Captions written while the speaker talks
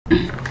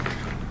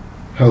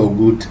Hello,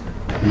 good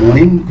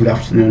morning, good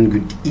afternoon,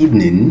 good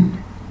evening.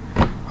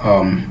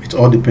 It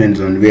all depends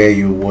on where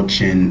you're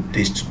watching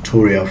this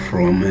tutorial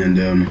from.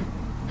 And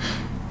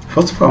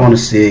first of all, I want to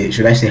say,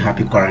 should I say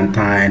happy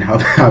quarantine,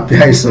 happy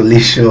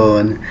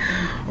isolation,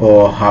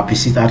 or happy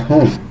sit at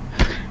home?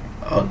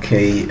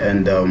 Okay,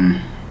 and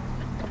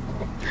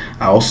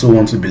I also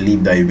want to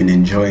believe that you've been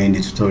enjoying the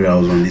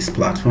tutorials on this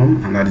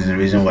platform, and that is the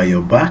reason why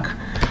you're back.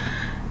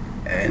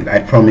 And I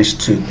promise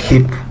to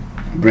keep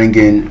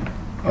bringing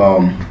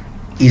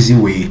easy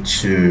way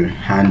to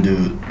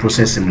handle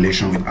process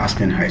simulation with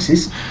ASPEN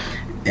HYSYS.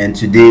 And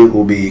today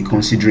we'll be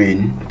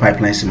considering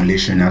pipeline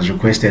simulation as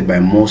requested by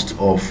most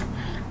of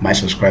my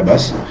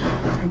subscribers.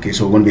 Okay,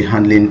 so we're going to be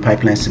handling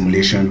pipeline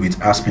simulation with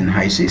ASPEN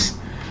HYSYS,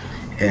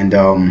 and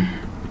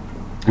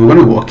we're going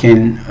to be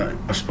working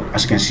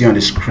as you can see on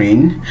the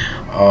screen.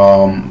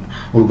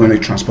 We're going to be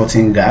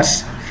transporting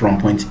gas from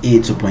point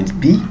A to point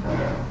B.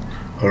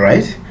 All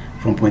right,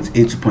 from point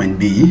A to point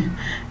B,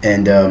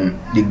 and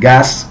the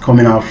gas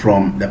coming out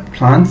from the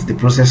plant, the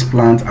process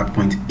plant at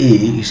point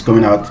A, is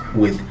coming out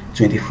with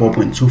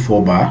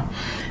 24.24 bar,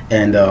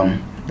 and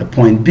the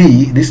point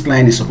B, this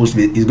line is supposed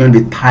to be, is going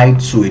to be tied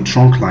to a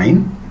trunk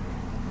line,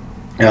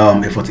 a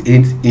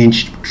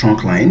 48-inch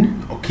trunk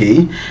line.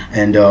 Okay,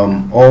 and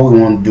all we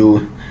want to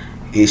do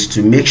is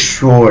to make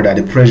sure that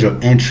the pressure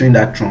entering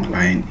that trunk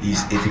line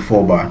is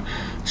 84 bar.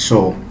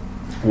 So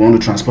we want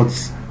to transport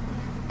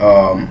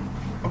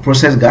a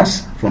process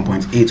gas from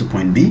point A to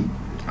point B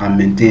and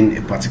maintain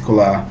a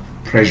particular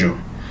pressure.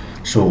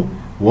 So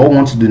what we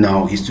want to do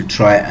now is to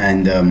try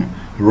and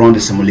run the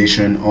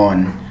simulation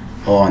on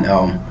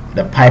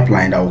the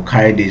pipeline that will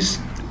carry this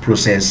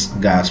process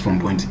gas from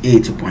point A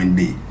to point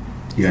B.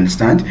 You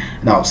understand?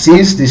 Now,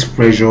 since this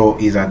pressure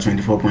is at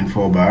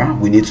 24.4 bar,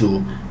 we need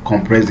to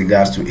compress the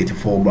gas to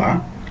 84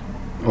 bar.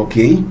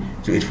 Okay,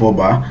 to 84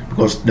 bar,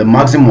 because the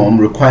maximum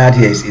required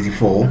here is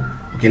 84.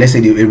 Okay, let's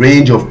say a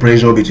range of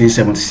pressure between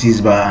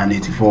 76 bar and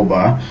 84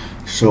 bar.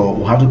 So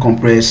we'll have to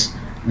compress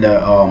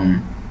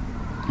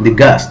the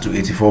gas to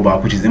 84 bar,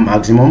 which is the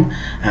maximum,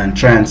 and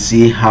try and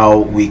see how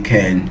we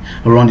can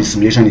run the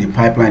simulation in the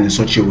pipeline in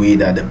such a way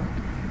that the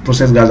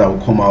process gas that will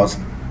come out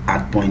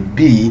at point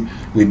B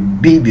will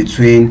be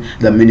between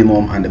the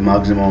minimum and the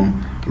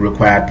maximum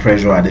required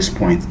pressure at this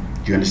point.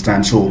 Do you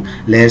understand? So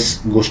let's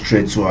go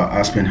straight to our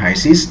ASPEN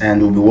HYSYS,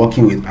 and we'll be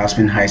working with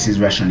ASPEN HYSYS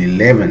version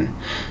 11.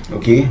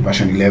 Okay,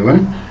 version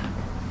 11.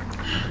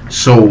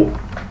 So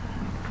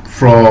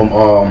from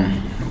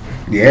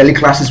the early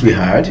classes we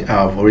had,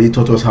 I've already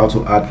taught us how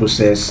to add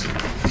process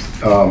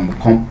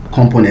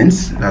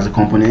components. That's the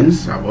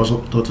components. I've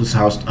also taught us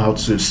how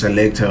to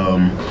select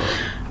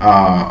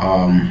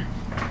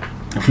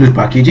fluid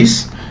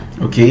packages,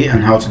 okay,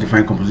 and how to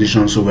define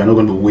composition. So we're not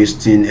going to be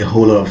wasting a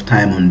whole lot of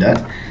time on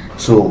that.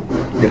 So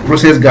the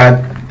process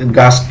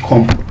gas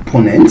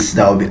components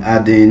that we'll be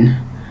adding,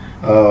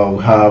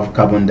 we have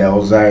carbon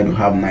dioxide, we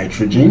have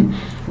nitrogen,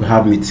 we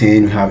have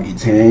methane, we have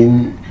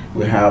ethane,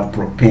 we have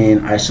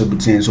propane,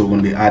 isobutane. So we're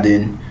going to be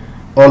adding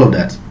all of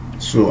that.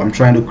 So I'm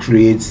trying to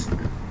create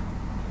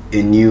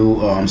a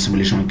new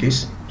simulation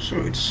case. So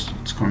it's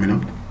coming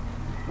up.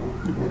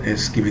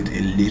 Let's give it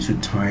a little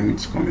time.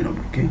 It's coming up.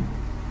 Okay.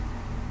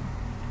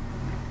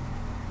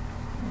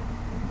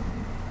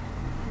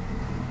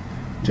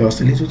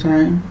 Just a little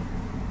time.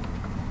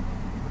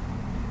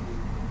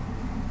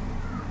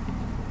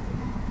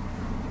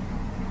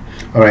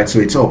 All right, so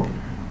it's up.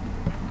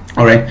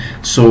 All right,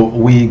 so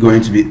we're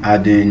going to be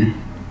adding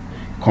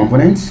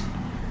components.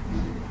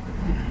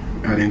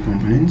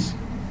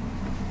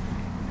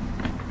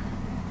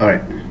 All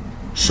right,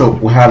 so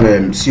we have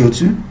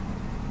CO2.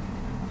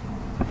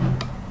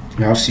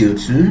 We have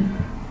CO2.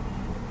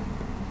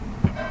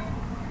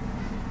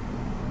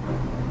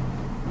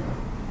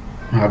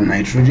 We have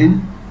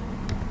nitrogen.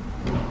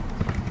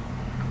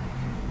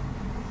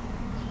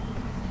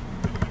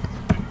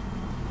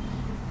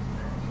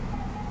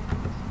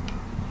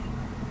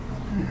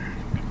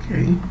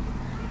 Okay,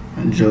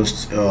 and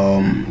just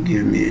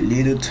give me a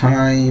little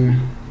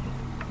time.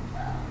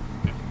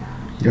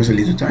 Just a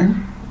little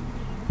time.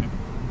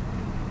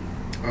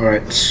 All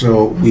right,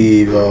 so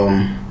we've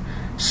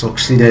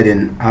succeeded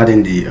in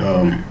adding the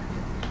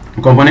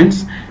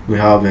components. We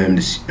have the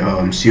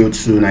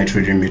CO2,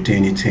 nitrogen,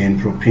 methane, ethane,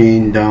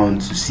 propane down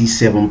to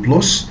C7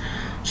 plus.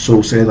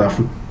 So select our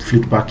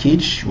fluid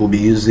package. We'll be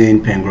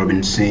using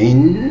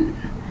pengrobenzene.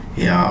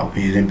 Yeah, we'll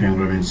be using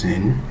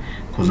pengrobenzene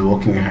because we're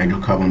working with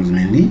hydrocarbons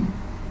mainly.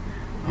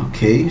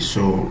 Okay,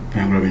 so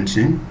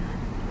pengrobenzene.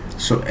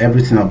 So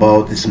everything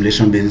about the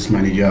simulation business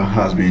manager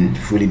has been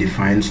fully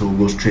defined. So we'll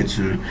go straight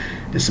to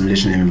the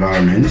simulation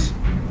environment.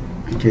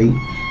 Okay,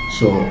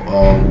 so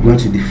we're going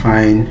to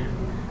define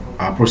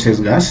our process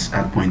gas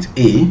at point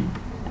A.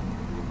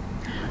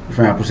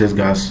 Define our process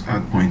gas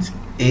at point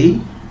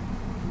A.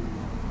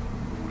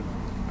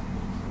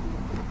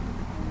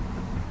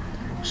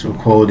 So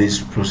call this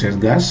process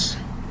gas.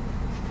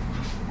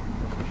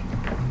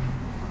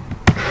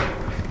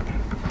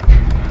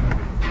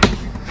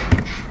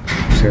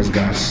 Process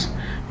gas.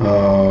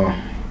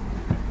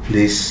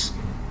 This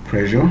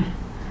pressure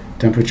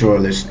temperature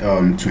is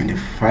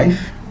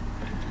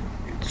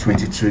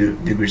 22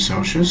 degrees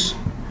Celsius.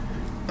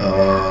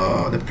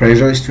 The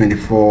pressure is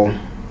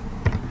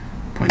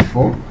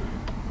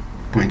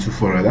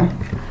 24.24 rather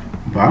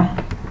bar.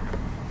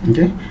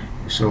 Okay,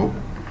 so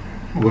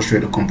we'll go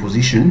straight to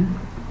composition.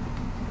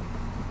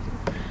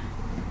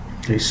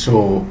 Okay,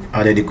 so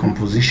are there the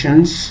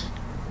compositions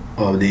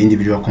of the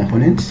individual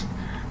components?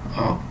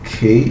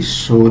 Okay,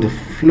 so the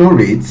flow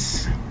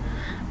rates,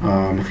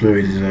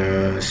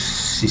 is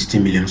 60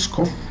 million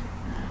scoff.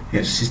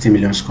 Yes, 60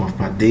 million scoff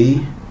per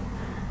day.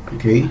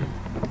 Okay,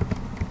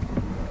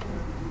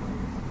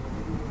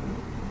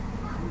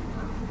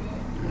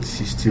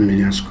 $60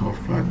 million scoff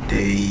per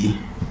day.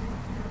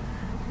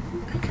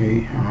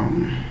 Okay,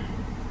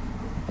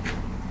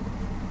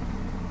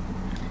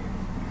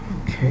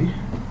 okay,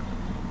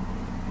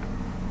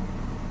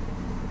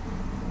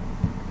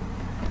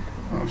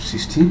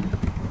 60.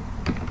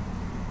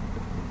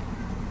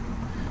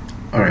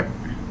 All right.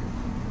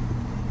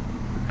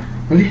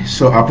 Okay,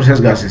 so our process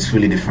gas is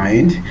fully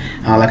defined.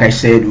 Like I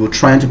said, we're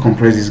trying to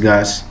compress this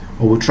gas,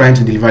 or we're trying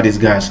to deliver this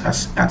gas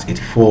at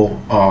 84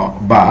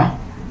 bar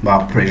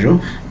pressure.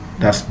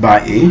 That's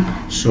bar A.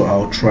 So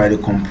I'll try to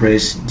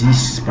compress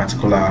this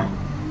particular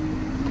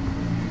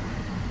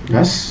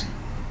gas.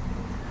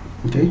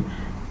 Okay,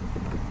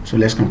 so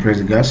let's compress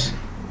the gas.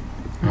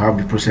 I have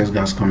the process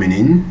gas coming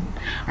in.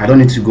 I don't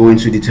need to go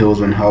into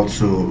details on how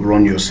to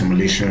run your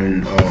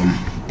simulation.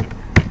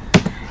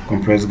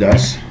 Compressed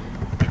gas,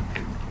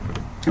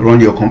 run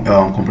your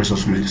compressor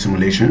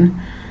simulation.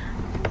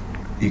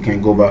 You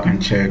can go back and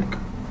check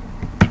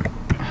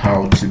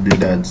how to do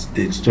that.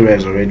 The tutorial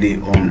is already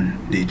on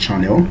the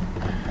channel,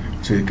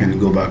 so you can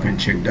go back and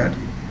check that.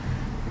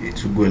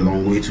 It will go a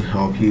long way to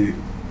help you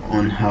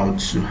on how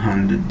to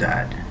handle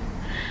that.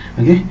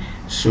 Okay,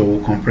 so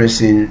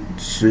compressing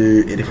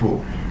to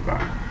 84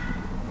 bar.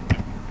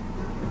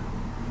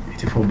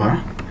 84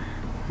 bar.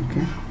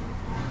 Okay,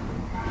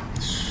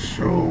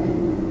 so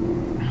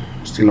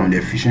still on the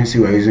efficiency,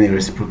 we're using a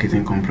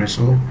reciprocating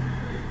compressor,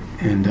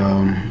 and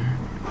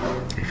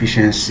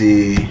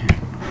efficiency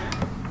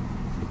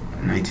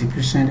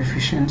 90%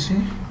 efficiency.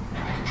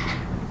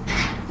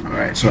 All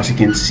right, so as you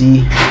can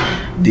see,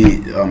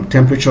 the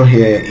temperature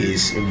here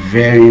is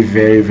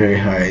very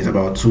high. It's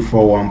about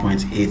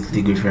 241.8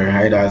 degrees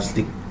Fahrenheit. That's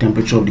the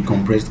temperature of the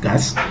compressed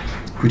gas,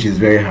 which is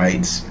very high.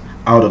 It's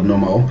out of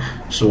normal.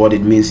 So what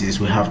it means is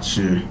we have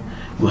to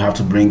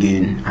bring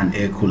in an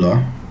air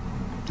cooler.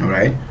 All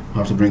right, we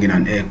have to bring in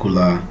an air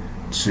cooler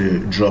to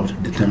drop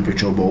the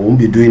temperature, but we won't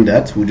be doing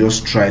that. We'll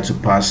just try to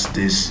pass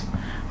this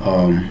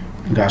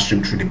gas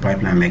stream through the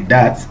pipeline like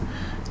that.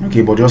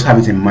 Okay, but just have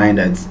it in mind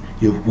that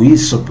we're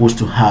supposed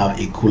to have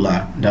a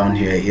cooler down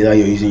here. Either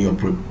you're using your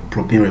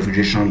propane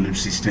refrigeration loop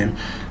system,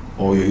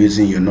 or you're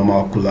using your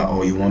normal cooler,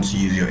 or you want to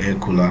use your air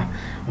cooler.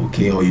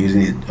 Okay, or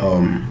using it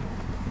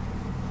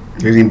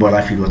using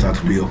boiler feed water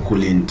to do your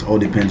cooling. It all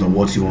depends on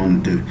what you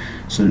want to do.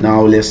 So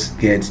now let's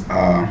get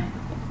our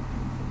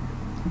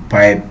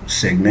pipe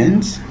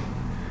segments.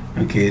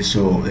 Okay,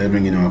 so let's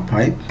bring in our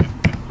pipe.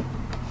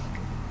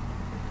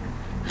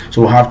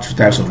 So we'll have two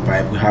types of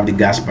pipe. We have the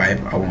gas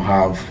pipe. I will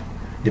have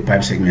the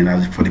pipe segment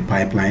as for the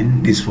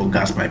pipeline. This for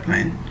gas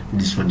pipeline,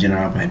 this for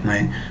general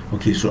pipeline.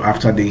 Okay, so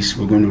after this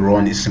we're going to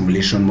run a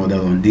simulation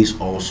model on this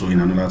also in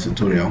another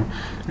tutorial.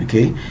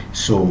 Okay,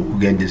 so we'll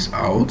get this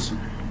out.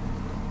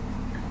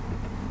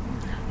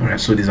 All right,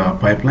 so this is our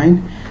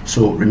pipeline.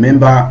 So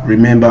remember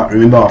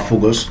our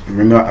focus,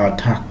 remember our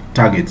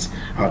targets.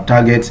 Our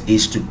target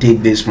is to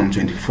take this from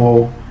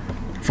 24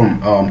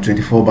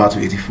 bar to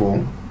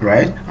 84,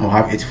 right? I'll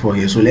have 84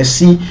 here. So let's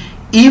see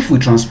if we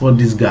transport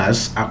this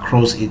gas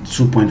across a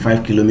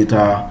 2.5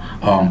 kilometer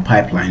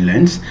pipeline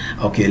length.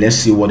 Okay, let's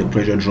see what the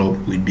pressure drop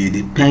will be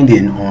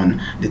depending on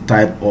the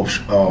type of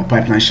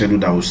pipeline schedule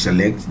that we'll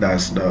select.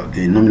 That's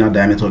the nominal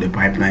diameter of the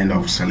pipeline that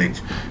we'll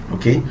select.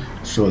 Okay,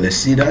 so let's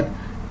see that.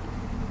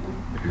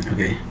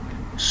 Okay,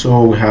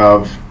 so we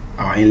have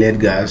our inlet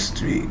gas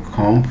to be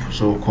comp.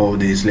 So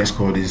let's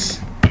call this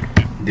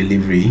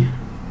delivery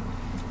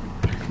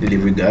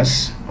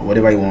gas, or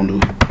whatever you want to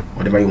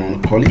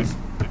call it,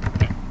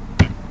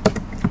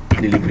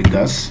 delivery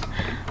gas.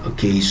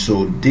 Okay,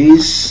 so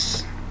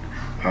this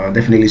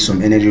definitely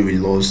some energy will be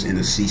lost in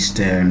the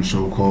system,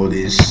 so we'll call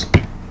this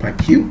pipe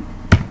Q.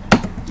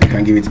 You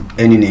can give it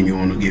any name you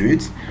want to give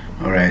it.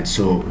 All right,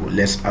 so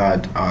let's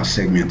add our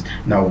segment.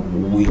 Now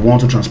we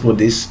want to transport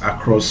this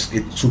across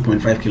a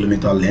 2.5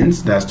 kilometer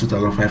length. That's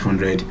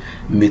 2,500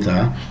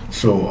 meter.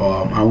 So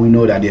and we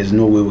know that there's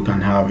no way we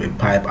can have a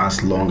pipe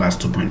as long as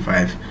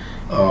 2.5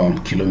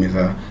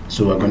 kilometer.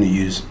 So we're going to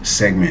use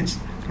segments.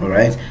 All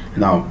right,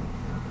 now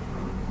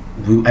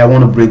I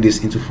want to break this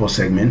into 4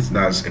 segments.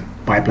 That's a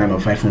pipeline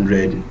of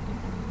 500.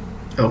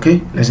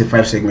 Okay, let's say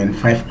 5 segments,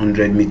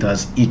 500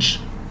 meters each.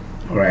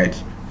 All right,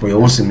 for your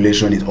own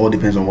simulation, it all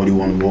depends on what you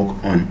want to work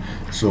on.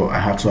 So I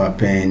have to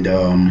append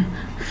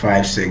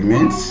 5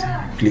 segments.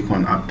 Click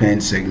on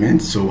append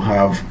segments. So we'll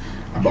have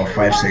about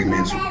 5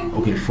 segments.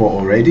 Okay, 4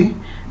 already.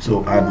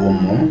 So add one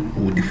more.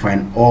 We'll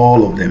define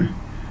all of them.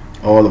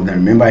 all of them.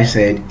 Remember I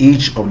said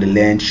each of the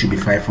length should be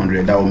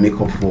 500. That will make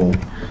up for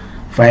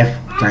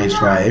 5 times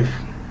 5.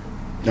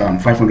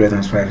 500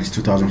 times 5 is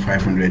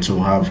 2500, so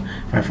we'll have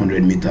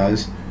 500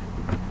 meters,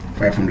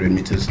 500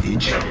 meters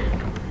each.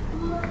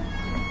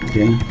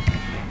 Okay,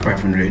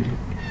 500.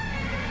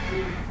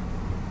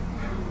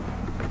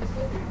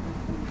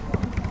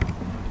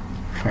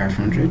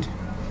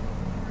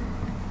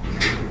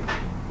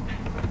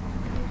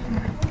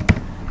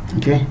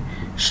 Okay,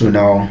 so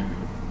now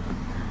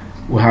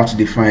we have to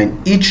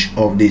define each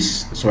of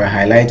these. So I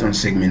highlight on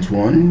segment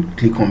 1,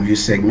 click on view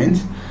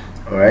segment.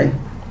 All right,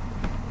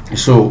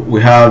 so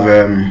we have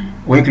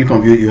when you click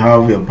on view, you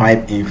have your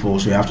pipe info,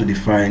 so you have to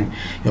define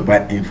your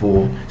pipe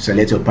info,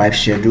 select your pipe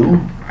schedule,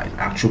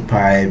 actual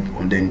pipe,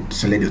 and then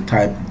select your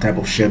type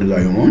of schedule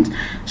that you want.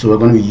 So we're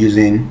going to be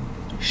using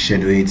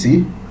schedule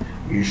 80.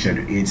 Use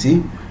schedule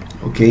 80.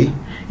 Okay,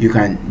 you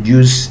can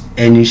use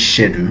any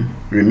schedule.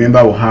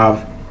 Remember, we'll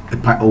have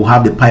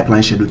the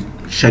pipeline schedule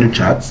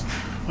chart,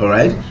 all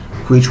right,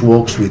 which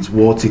works with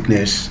wall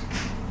thickness,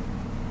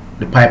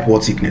 the pipe wall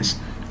thickness.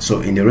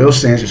 So in the real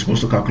sense, you're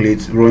supposed to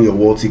run your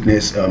wall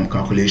thickness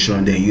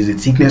calculation, then use the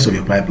thickness of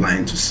your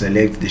pipeline to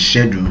select the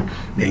schedule,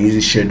 then use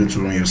the schedule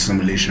to run your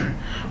simulation.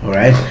 All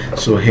right,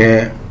 so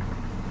here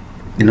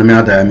the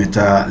nominal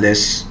diameter,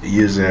 let's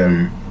use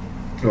we're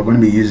going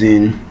to be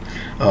using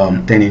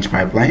 10-inch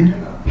pipeline.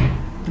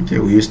 Okay,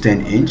 we use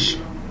 10-inch.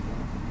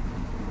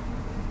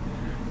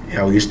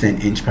 Yeah, we use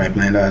 10-inch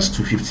pipeline. That's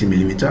 250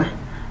 millimeter.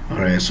 All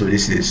right, so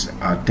this is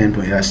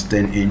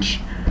 10-inch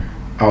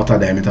outer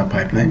diameter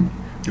pipeline.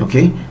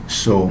 Okay,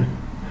 so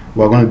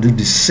we're going to do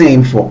the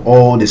same for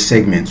all the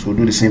segments. We'll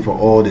do the same for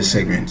all the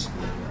segments.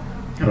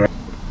 All right.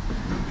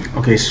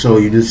 Okay, so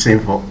you do the same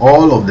for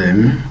all of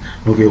them.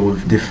 Okay,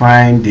 we've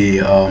defined the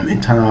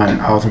internal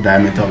and outer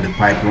diameter of the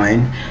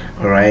pipeline.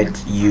 All right,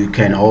 you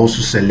can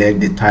also select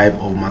the type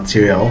of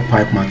material,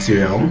 pipe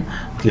material.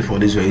 Okay, for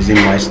this we're using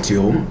white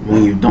steel.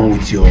 When you're done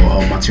with your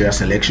material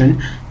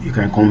selection, you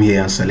can come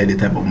here and select the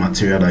type of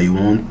material that you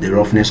want, the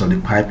roughness of the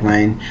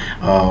pipeline,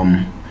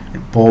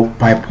 the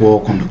pipe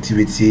wall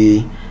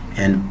conductivity,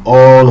 and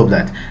all of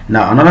that.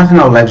 Now another thing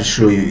I would like to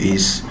show you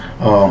is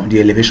the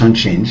elevation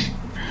change.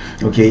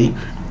 Okay,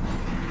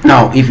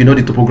 now if you know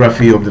the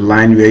topography of the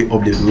land where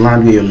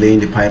you're laying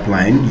the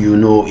pipeline, you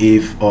know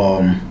if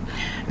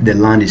the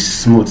land is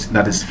smooth,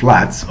 that is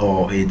flat,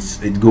 or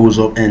it goes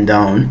up and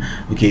down.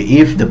 Okay,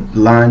 if the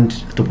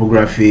land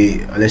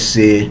topography, let's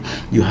say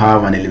you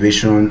have an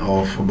elevation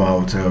of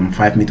about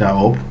 5 meters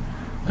up,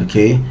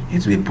 okay,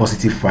 it will be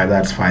 +5.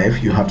 That's 5.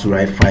 You have to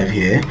write 5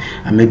 here,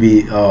 and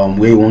maybe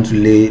where you want to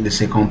lay the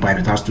second pipe,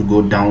 it has to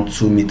go down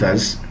 2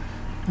 meters.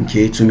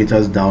 Okay, 2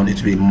 meters down,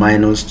 it will be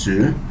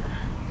 -2,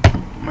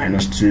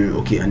 -2.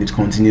 Okay, and it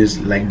continues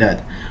like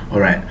that. All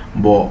right,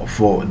 but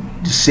for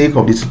the sake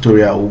of this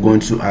tutorial, we're going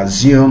to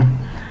assume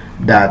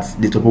that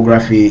the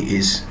topography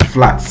is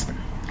flat.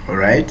 All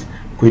right,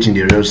 which in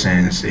the real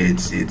sense,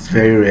 it's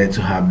very rare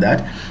to have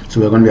that.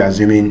 So we're going to be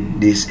assuming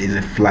this is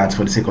a flat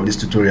for the sake of this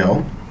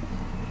tutorial.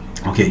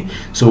 Okay,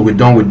 so we're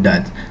done with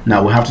that.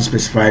 Now we have to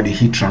specify the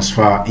heat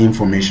transfer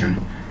information.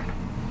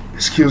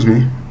 Excuse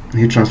me,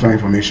 heat transfer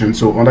information.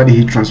 So under the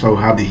heat transfer,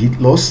 we have the heat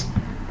loss.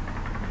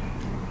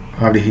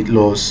 We have the heat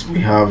loss. We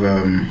have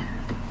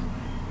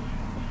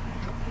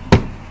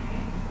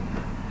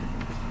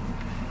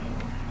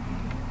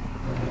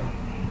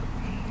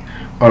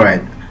all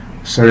right,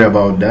 sorry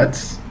about that.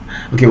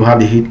 Okay, we have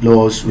the heat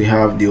loss, we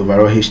have the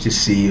overall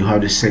HTC, you have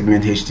the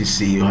segment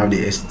HTC, you have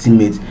the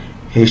estimate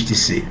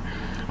HTC.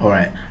 All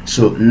right,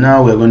 so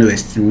now we're going to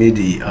estimate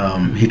the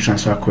heat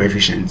transfer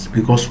coefficient,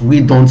 because we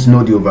don't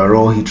know the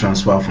overall heat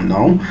transfer for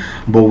now,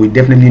 but we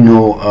definitely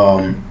know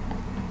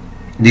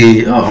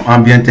the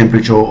ambient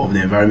temperature of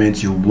the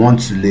environment you want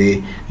to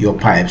lay your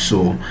pipe.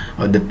 So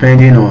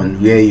depending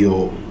on where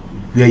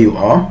you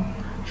are.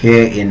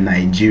 Here in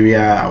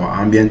Nigeria, our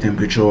ambient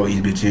temperature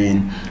is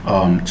between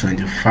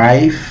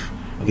 25,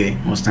 okay,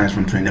 most times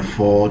from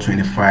 24,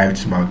 25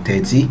 to about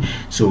 30.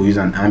 So we use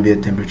an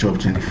ambient temperature of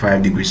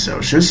 25 degrees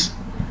Celsius.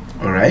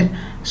 All right,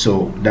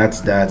 so that's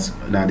that.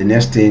 Now the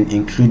next thing,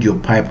 include your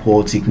pipe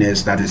wall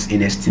thickness. That is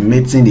in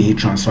estimating the heat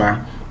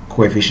transfer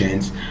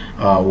coefficient.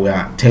 We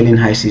are telling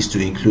HYSYS to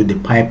include the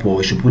pipe wall.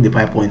 We should put the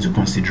pipe wall into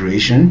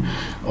consideration.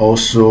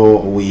 Also,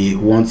 we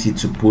want it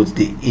to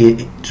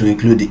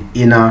include the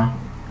inner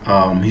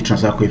heat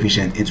transfer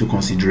coefficient into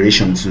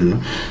consideration too.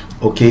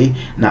 Okay,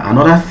 now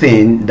another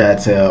thing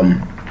that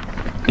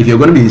if you're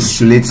going to be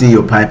insulating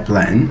your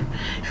pipeline,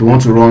 if you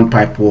want to run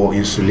pipe wall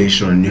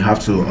insulation, you have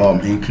to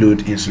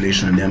include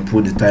insulation, then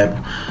put the type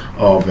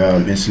of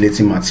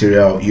insulating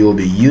material you'll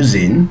be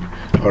using.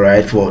 All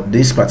right, for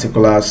this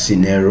particular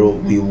scenario,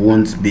 we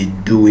won't be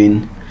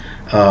doing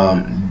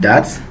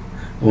that.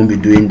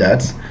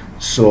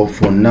 So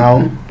for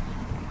now,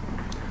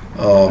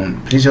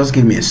 please just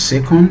give me a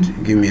second.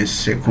 Just give me a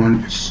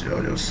second, please.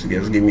 Please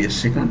just give me a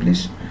second,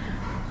 please.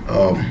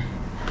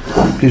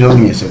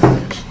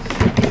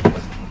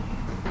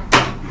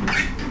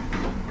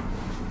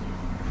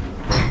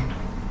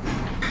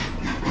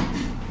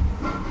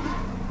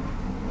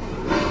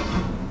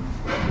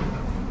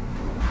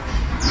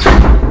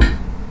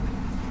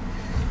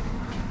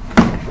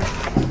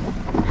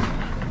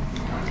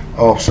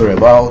 oh, sorry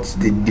about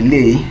the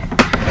delay,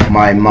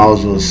 my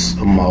mouse was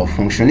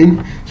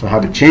malfunctioning, so I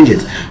had to change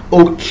it.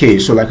 Okay,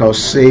 so like I was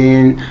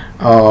saying,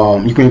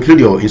 you can include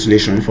your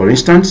insulation. For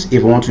instance,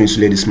 if I want to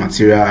insulate this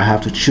material, I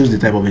have to choose the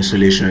type of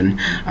insulation.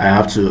 I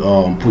have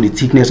to put the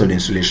thickness of the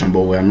insulation,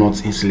 but we are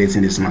not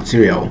insulating this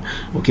material.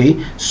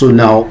 Okay, so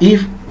now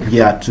if we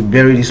are to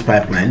bury this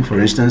pipeline,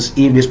 for instance,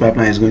 if this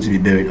pipeline is going to be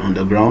buried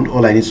underground,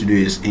 all I need to do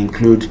is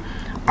include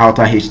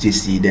outer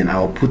HTC, then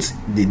I'll put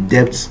the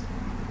depth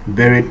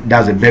buried,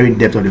 that's the buried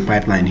depth of the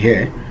pipeline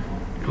here.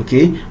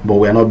 Okay, but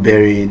we are not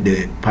burying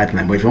the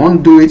pipeline. But if you want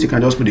to do it, you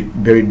can just put the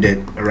buried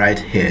depth right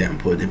here and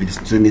put, if it's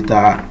 2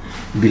 meters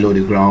below the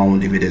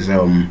ground, if it is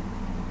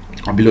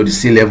below the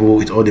sea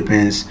level, it all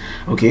depends.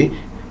 Okay,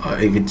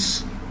 if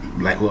it's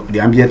like the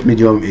ambient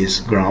medium is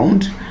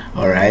ground,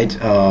 all right,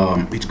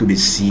 it could be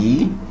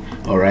sea,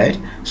 all right,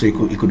 so it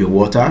could be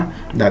water,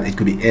 that it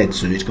could be earth,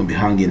 so it could be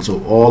hanging,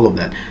 so all of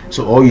that.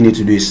 So all you need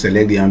to do is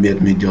select the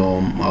ambient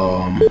medium.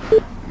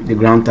 The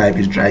ground type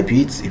is dry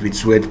pit. If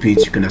it's wet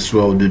pit, you can as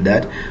well do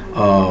that.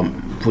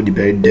 Put the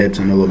buried depth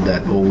and all of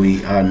that, but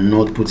we are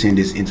not putting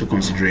this into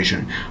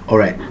consideration. All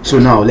right, so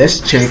now let's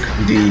check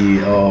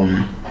the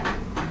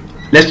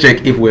let's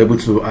check if we're able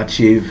to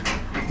achieve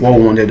what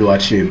we wanted to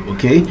achieve.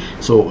 Okay,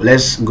 so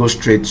let's go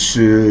straight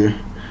to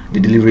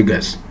the delivery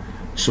gas.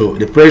 So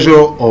the pressure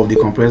of the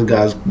compressed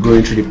gas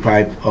going through the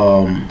pipe,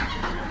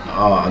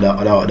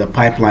 the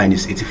pipeline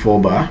is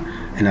 84 bar,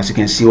 and as you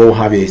can see, what we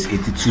have here is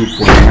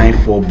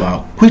 82.94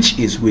 bar, which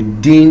is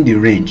within the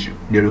range,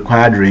 the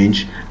required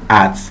range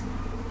at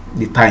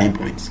the tying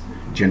point.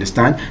 Do you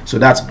understand? So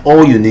that's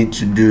all you need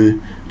to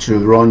do to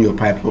run your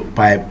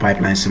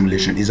pipeline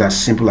simulation. Is as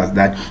simple as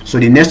that. So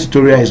the next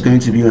tutorial is going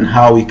to be on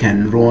how we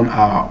can run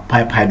our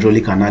pipe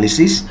hydraulic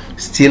analysis,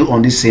 still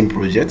on this same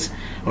project.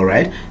 All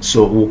right,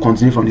 so we'll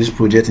continue from this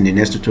project in the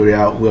next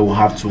tutorial, where we'll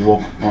have to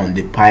work on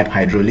the pipe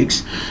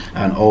hydraulics,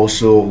 and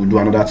also we'll do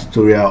another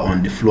tutorial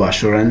on the flow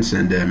assurance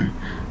and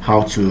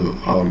how to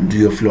do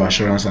your flow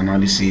assurance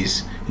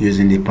analysis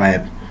using the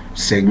pipe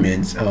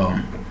segments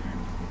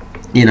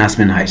in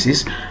ASPEN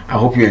HYSYS. I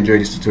hope you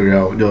enjoyed this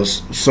tutorial.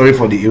 Just sorry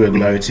for the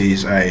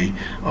irregularities. A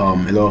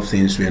lot of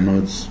things were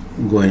not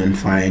going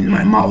fine.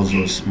 My mouse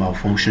was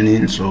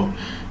malfunctioning, so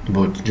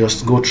but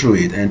just go through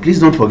it, and please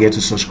don't forget to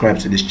subscribe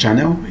to this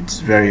channel. It's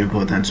very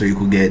important, so you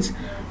could get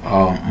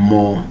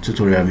more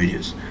tutorial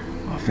videos.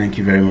 Thank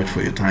you very much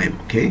for your time.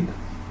 Okay.